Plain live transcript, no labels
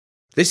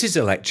This is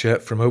a lecture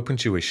from Open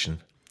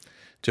Tuition.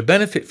 To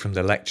benefit from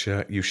the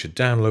lecture, you should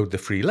download the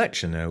free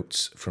lecture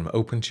notes from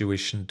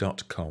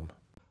opentuition.com.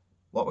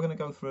 What we're going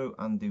to go through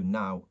and do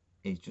now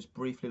is just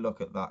briefly look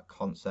at that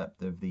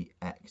concept of the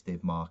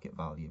ex-div market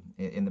value.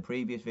 In the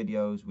previous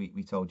videos,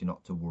 we told you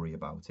not to worry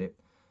about it.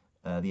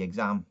 The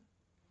exam,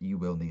 you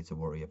will need to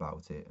worry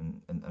about it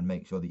and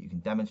make sure that you can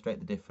demonstrate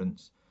the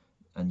difference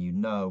and you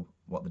know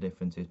what the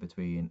difference is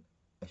between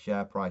a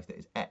share price that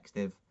is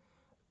ex-div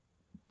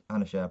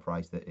and a share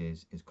price that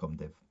is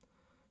cum-div.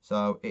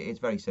 So it's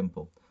very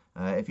simple.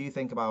 If you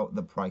think about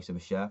the price of a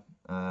share,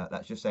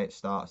 let's just say it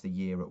starts the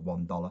year at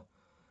 $1.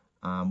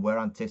 We're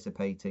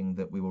anticipating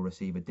that we will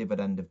receive a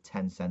dividend of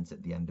 10 cents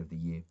at the end of the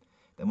year.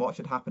 Then what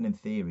should happen in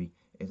theory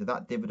is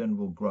that dividend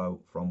will grow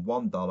from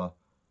 $1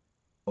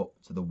 up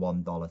to the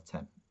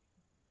 $1.10.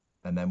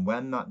 And then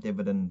when that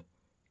dividend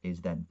is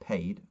then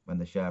paid, when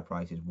the share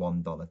price is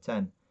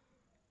 $1.10,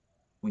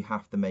 we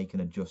have to make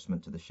an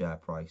adjustment to the share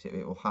price.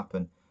 It will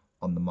happen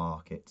on the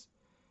market.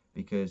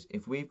 Because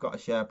if we've got a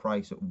share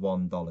price at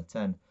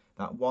 $1.10,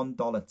 that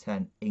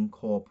 $1.10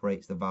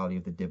 incorporates the value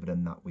of the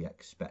dividend that we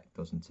expect,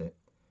 doesn't it?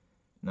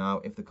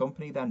 Now, if the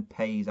company then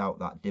pays out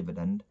that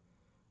dividend,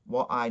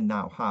 what I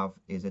now have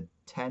is a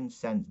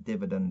 10-cent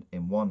dividend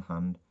in one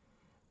hand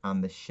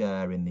and the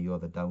share in the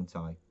other, don't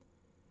I?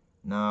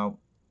 Now,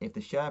 if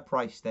the share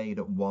price stayed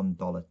at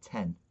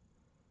 $1.10,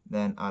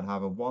 then I'd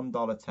have a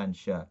 $1.10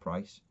 share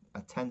price, a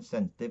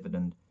 10-cent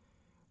dividend,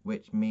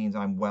 which means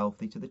I'm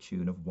wealthy to the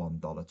tune of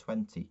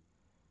 $1.20.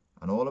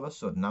 And all of a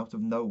sudden, out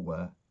of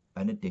nowhere,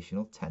 an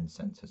additional 10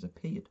 cents has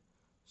appeared.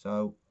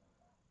 So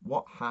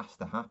what has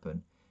to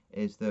happen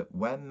is that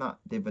when that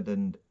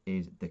dividend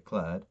is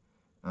declared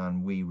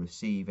and we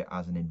receive it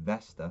as an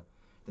investor,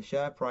 the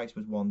share price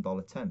was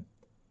 $1.10.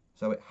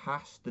 So it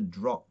has to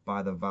drop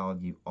by the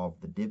value of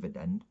the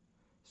dividend.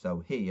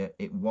 So here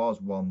it was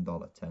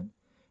 $1.10.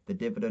 The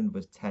dividend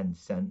was 10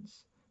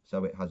 cents.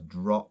 So it has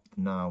dropped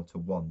now to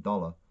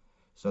 $1.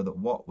 So that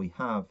what we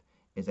have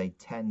is a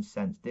 10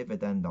 cents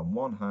dividend on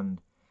one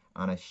hand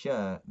and a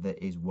share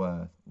that is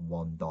worth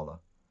 $1.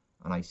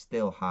 And I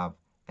still have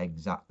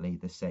exactly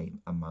the same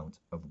amount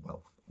of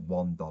wealth,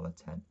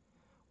 $1.10.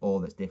 All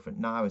that's different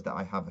now is that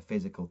I have a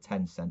physical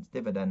 10 cents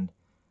dividend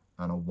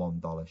and a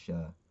 $1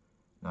 share.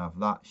 Now, if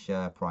that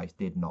share price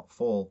did not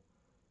fall,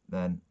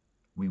 then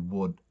we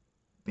would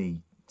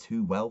be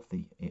too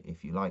wealthy,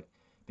 if you like,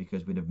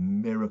 because we'd have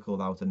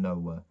miracled out of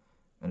nowhere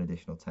an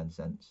additional 10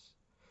 cents.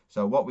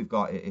 So what we've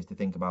got is to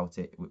think about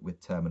it with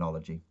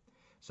terminology.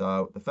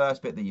 So the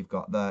first bit that you've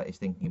got there is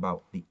thinking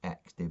about the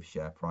ex-div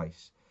share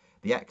price.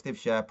 The ex-div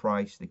share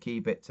price, the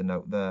key bit to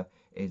note there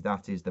is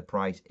that is the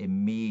price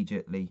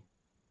immediately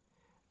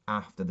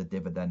after the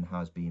dividend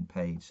has been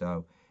paid.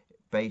 So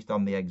based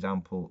on the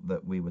example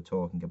that we were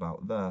talking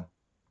about there,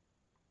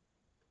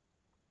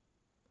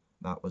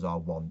 that was our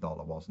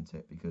 $1, wasn't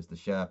it? Because the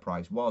share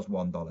price was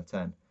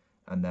 $1.10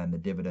 and then the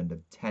dividend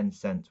of 10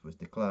 cents was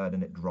declared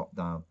and it dropped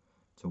down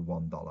to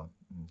 $1.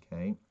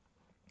 Okay.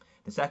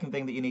 The second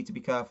thing that you need to be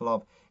careful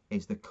of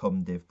is the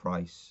cum-div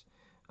price.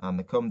 And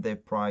the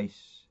cum-div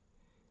price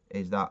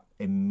is that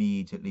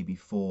immediately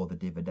before the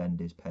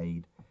dividend is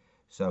paid.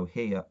 So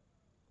here,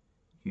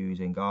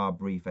 using our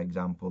brief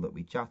example that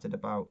we chatted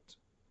about,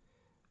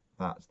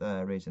 that's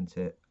there, isn't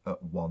it,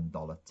 at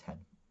 $1.10.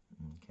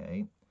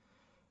 Okay.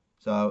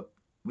 So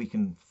we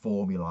can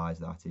formalize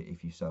that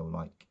if you so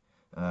like.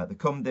 The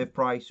cum-div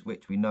price,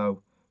 which we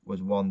know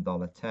was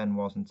 $1.10,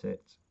 wasn't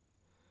it?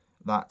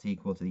 That's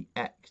equal to the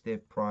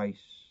ex-div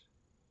price,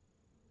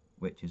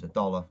 which is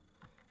 $1.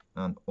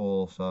 And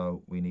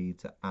also we need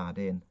to add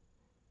in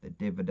the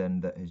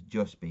dividend that has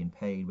just been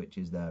paid, which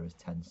is there as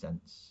 10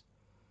 cents.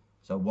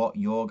 So what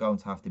you're going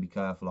to have to be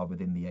careful of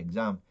within the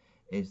exam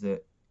is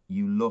that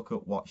you look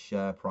at what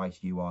share price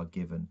you are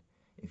given.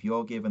 If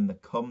you're given the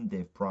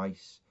cum-div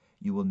price,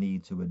 you will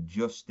need to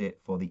adjust it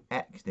for the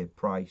ex-div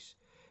price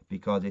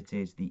because it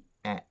is the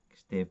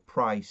ex-div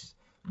price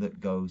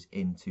that goes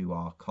into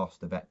our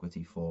cost of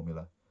equity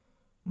formula.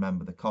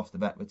 Remember, the cost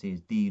of equity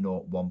is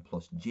D01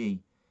 plus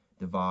G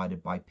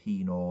divided by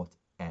P0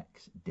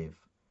 x div.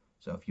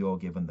 So if you're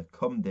given the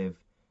cum-div,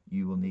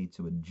 you will need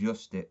to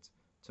adjust it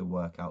to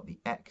work out the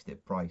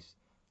ex-div price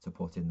to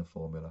put in the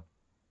formula.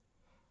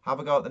 Have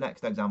a go at the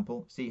next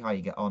example, see how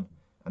you get on,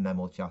 and then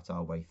we'll chat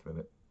our way through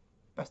it.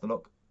 Best of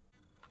luck.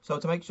 So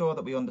to make sure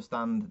that we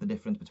understand the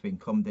difference between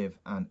cum-div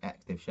and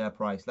ex-div share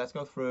price, let's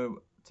go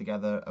through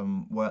together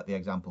and work the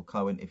example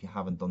Cohen if you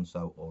haven't done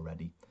so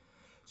already.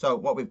 So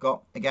what we've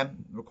got,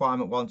 again,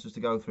 requirement wants us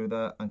to go through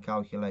there and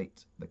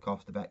calculate the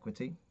cost of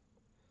equity.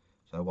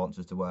 So it wants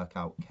us to work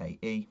out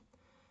KE.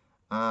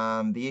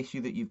 And the issue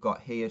that you've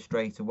got here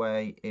straight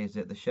away is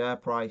that the share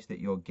price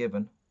that you're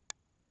given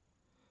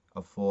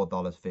of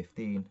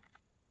 $4.15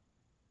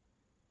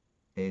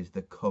 is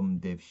the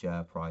cum-div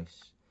share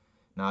price.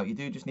 Now you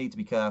do just need to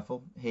be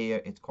careful. Here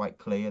it's quite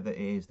clear that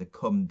it is the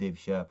cum-div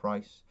share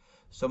price.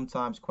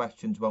 Sometimes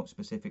questions won't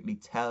specifically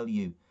tell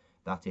you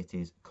that it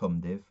is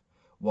cum-div.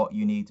 What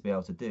you need to be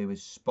able to do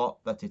is spot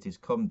that it is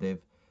cum-div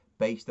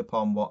based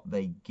upon what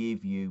they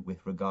give you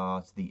with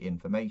regards to the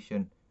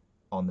information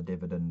on the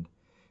dividend.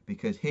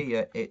 Because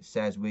here it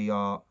says we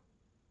are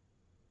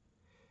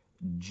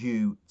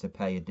due to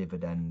pay a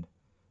dividend.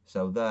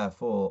 So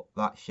therefore,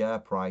 that share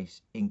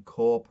price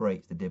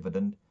incorporates the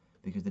dividend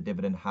because the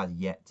dividend has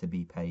yet to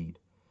be paid.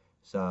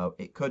 So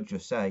it could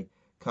just say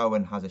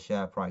Cohen has a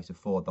share price of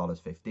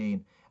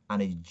 $4.15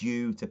 and is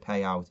due to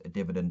pay out a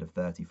dividend of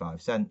 35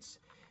 cents.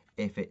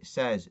 If it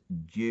says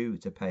due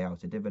to pay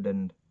out a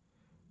dividend,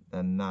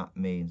 then that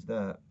means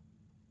that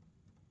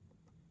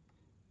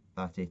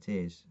it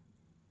is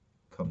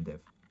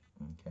cum-div.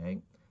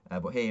 Okay,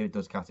 but here it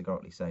does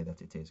categorically say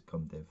that it is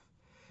cum-div.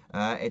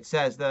 It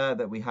says there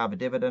that we have a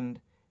dividend,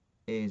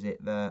 is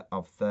it there,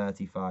 of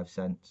 35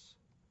 cents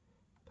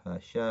per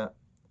share.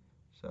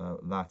 So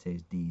that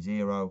is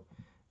D0.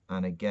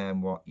 And again,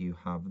 what you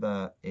have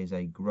there is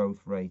a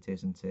growth rate,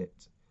 isn't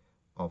it,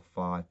 of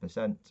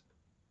 5%,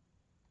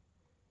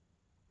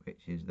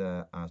 which is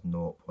there as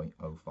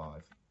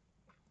 0.05.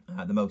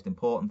 The most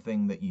important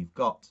thing that you've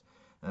got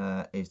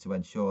is to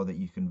ensure that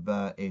you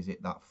convert, is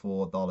it that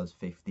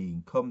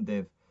 $4.15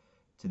 cum-div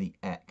to the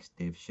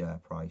ex-div share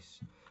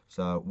price.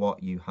 So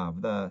what you have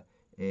there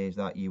is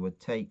that you would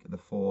take the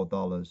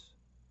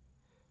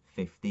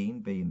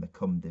 $4.15 being the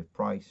cum-div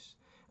price,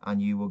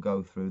 and you will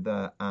go through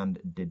there and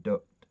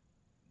deduct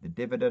the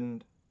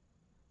dividend,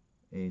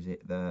 is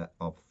it there,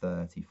 of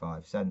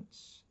 35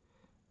 cents,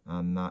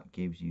 and that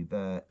gives you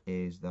there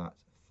is that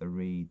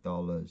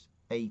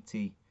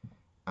 $3.80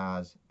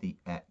 as the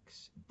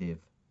ex-div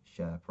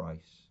share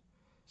price.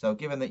 So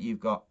given that you've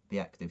got the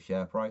ex-div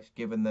share price,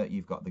 given that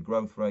you've got the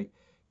growth rate,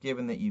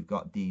 given that you've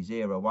got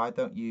D0, why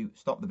don't you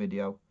stop the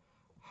video,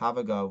 have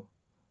a go,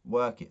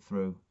 work it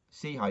through,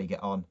 see how you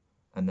get on,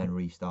 and then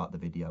restart the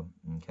video.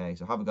 Okay,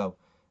 so have a go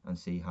and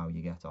see how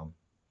you get on.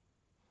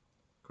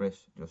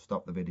 Chris, just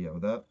stop the video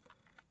there.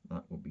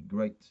 That would be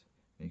great,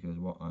 because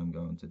what I'm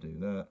going to do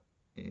there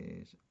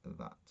is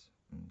that.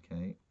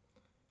 Okay,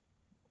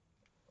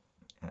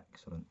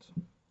 excellent.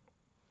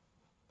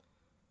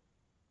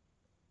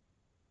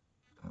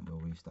 And we'll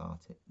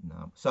restart it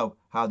now. So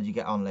how did you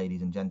get on,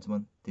 ladies and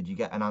gentlemen? Did you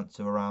get an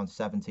answer around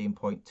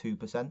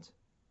 17.2%?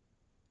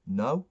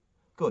 No?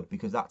 Good,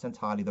 because that's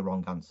entirely the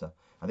wrong answer.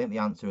 I think the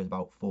answer is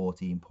about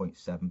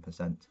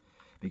 14.7%,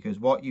 because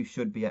what you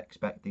should be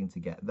expecting to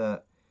get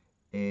there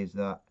is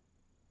that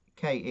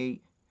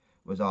KE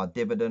was our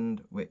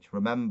dividend, which,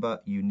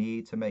 remember, you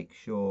need to make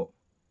sure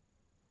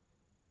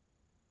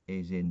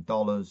is in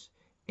dollars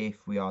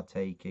if we are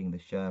taking the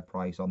share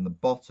price on the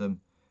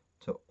bottom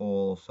to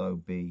also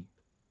be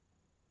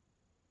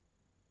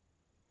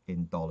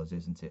in dollars,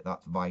 isn't it?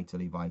 That's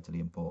vitally, vitally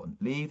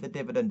important. Leave the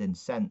dividend in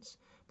cents,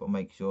 but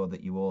make sure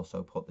that you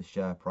also put the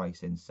share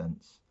price in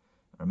cents.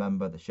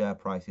 Remember, the share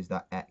price is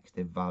that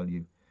ex-div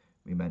value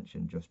we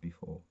mentioned just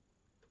before.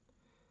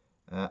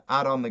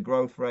 Add on the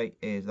growth rate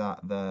is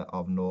that there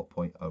of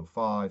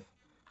 0.05,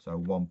 so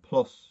 1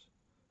 plus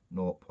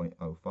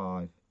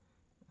 0.05,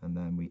 and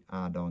then we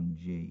add on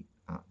G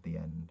at the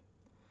end.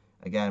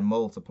 Again,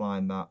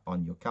 multiplying that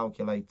on your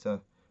calculator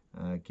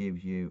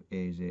gives you,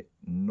 is it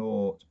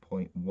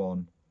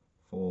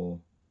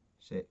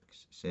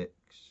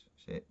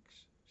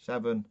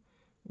 0.146667,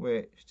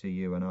 which to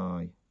you and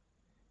I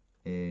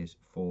is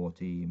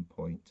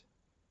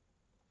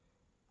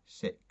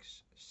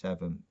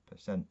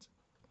 14.67%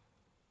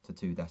 to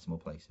 2 decimal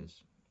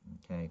places.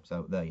 Okay,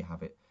 so there you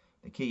have it.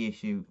 The key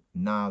issue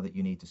now that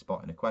you need to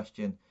spot in a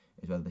question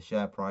is whether the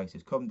share price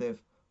is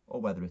cum-div or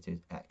whether it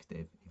is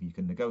ex-div. If you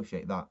can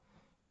negotiate that,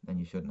 then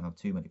you shouldn't have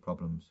too many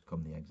problems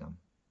come the exam.